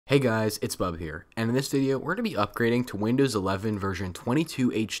Hey guys, it's Bub here, and in this video we're going to be upgrading to Windows 11 version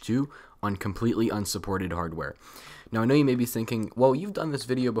 22H2 on completely unsupported hardware. Now I know you may be thinking, well, you've done this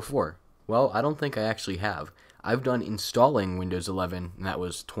video before. Well, I don't think I actually have. I've done installing Windows 11, and that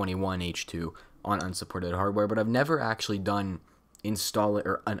was 21H2 on unsupported hardware, but I've never actually done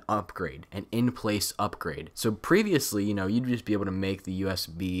an upgrade, an in-place upgrade. So previously, you'd just be able to make the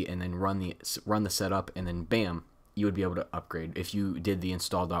USB and then run the setup, and then bam, you would be able to upgrade if you did the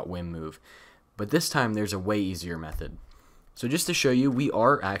install.wim move. But this time there's a way easier method. So just to show you, we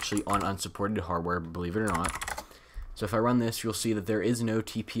are actually on unsupported hardware, believe it or not. So if I run this, you'll see that there is no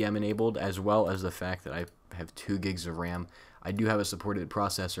TPM enabled, as well as the fact that I have 2 gigs of RAM. I do have a supported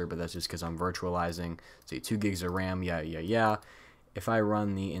processor, but that's just because I'm virtualizing. Say 2 gigs of RAM, yeah. If I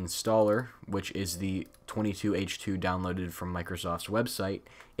run the installer, which is the 22H2 downloaded from Microsoft's website,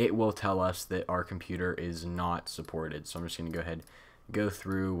 it will tell us that our computer is not supported. So I'm just going to go ahead, go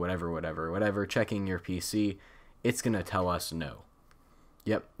through whatever, checking your PC. It's going to tell us no.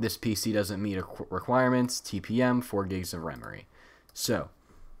 Yep, this PC doesn't meet requirements, TPM, 4 gigs of memory. So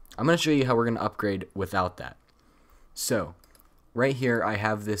I'm going to show you how we're going to upgrade without that. So right here I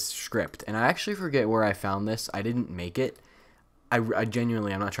have this script, and I actually forget where I found this. I didn't make it. I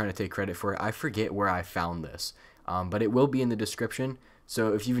genuinely, I'm not trying to take credit for it. I forget where I found this, but it will be in the description.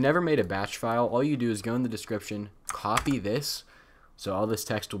 So if you've never made a batch file, all you do is go in the description, copy this. So all this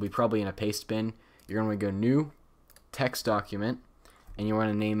text will be probably in a paste bin. You're going to go new text document, and you want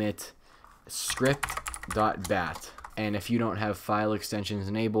to name it script.bat. And if you don't have file extensions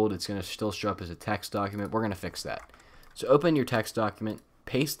enabled, it's going to still show up as a text document. We're going to fix that. So open your text document,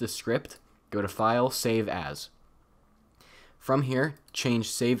 paste the script, go to File, Save As. From here,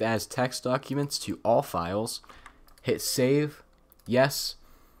 change Save As Text Documents to all files, hit Save, Yes,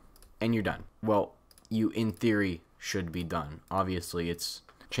 and you're done. Well, you in theory should be done. Obviously,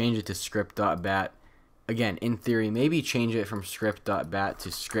 change it to script.bat. Again, in theory, maybe change it from script.bat to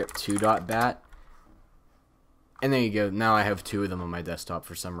script2.bat. And there you go. Now I have 2 of them on my desktop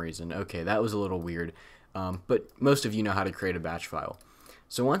for some reason. Okay, that was a little weird. But most of you know how to create a batch file.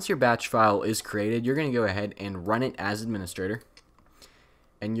 So once your batch file is created, you're going to go ahead and run it as administrator.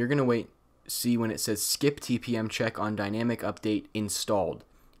 And you're going to see when it says skip TPM check on dynamic update installed.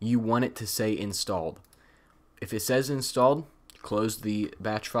 You want it to say installed. If it says installed, close the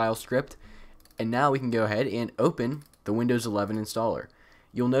batch file script. And now we can go ahead and open the Windows 11 installer.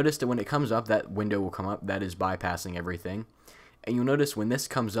 You'll notice that when it comes up, that window will come up. That is bypassing everything. And you'll notice when this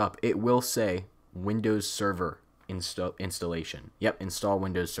comes up, it will say Windows Server installation. Yep, install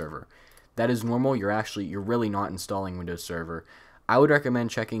Windows Server. That is normal. You're really not installing Windows Server. I would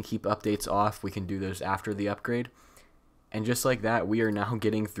recommend checking keep updates off. We can do those after the upgrade. And just like that, we are now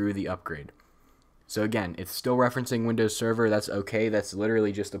getting through the upgrade. So again, it's still referencing Windows Server. That's okay. That's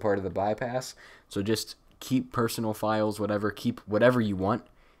literally just a part of the bypass. So just keep personal files, keep whatever you want,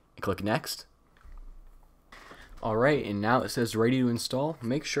 and click next. Alright, and now it says ready to install.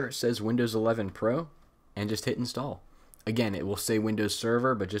 Make sure it says Windows 11 Pro, and just hit install. Again, it will say Windows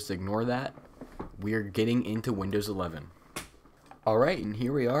Server, but just ignore that. We are getting into Windows 11. Alright, and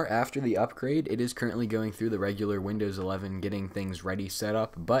here we are after the upgrade. It is currently going through the regular Windows 11, getting things ready, set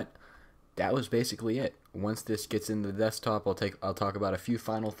up, but that was basically it. Once this gets in the desktop, I'll talk about a few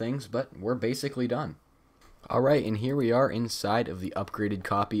final things, but we're basically done. Alright, and here we are inside of the upgraded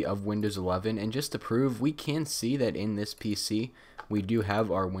copy of Windows 11, and just to prove, we can see that in this PC, we do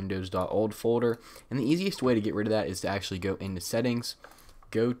have our windows.old folder, and the easiest way to get rid of that is to actually go into settings,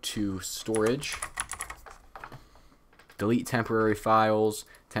 go to storage, delete temporary files,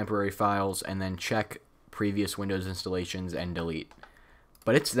 and then check previous Windows installations and delete.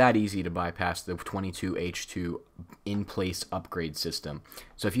 But it's that easy to bypass the 22H2 in-place upgrade system.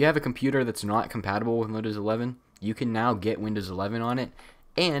 So if you have a computer that's not compatible with Windows 11, you can now get Windows 11 on it.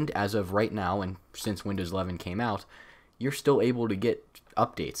 And as of right now, and since Windows 11 came out, you're still able to get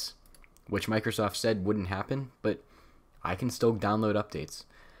updates, which Microsoft said wouldn't happen, but I can still download updates.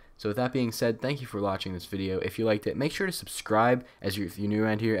 So with that being said, thank you for watching this video. If you liked it, make sure to subscribe if you're new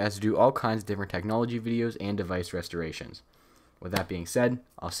around here, as I do all kinds of different technology videos and device restorations. With that being said,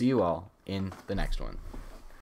 I'll see you all in the next one.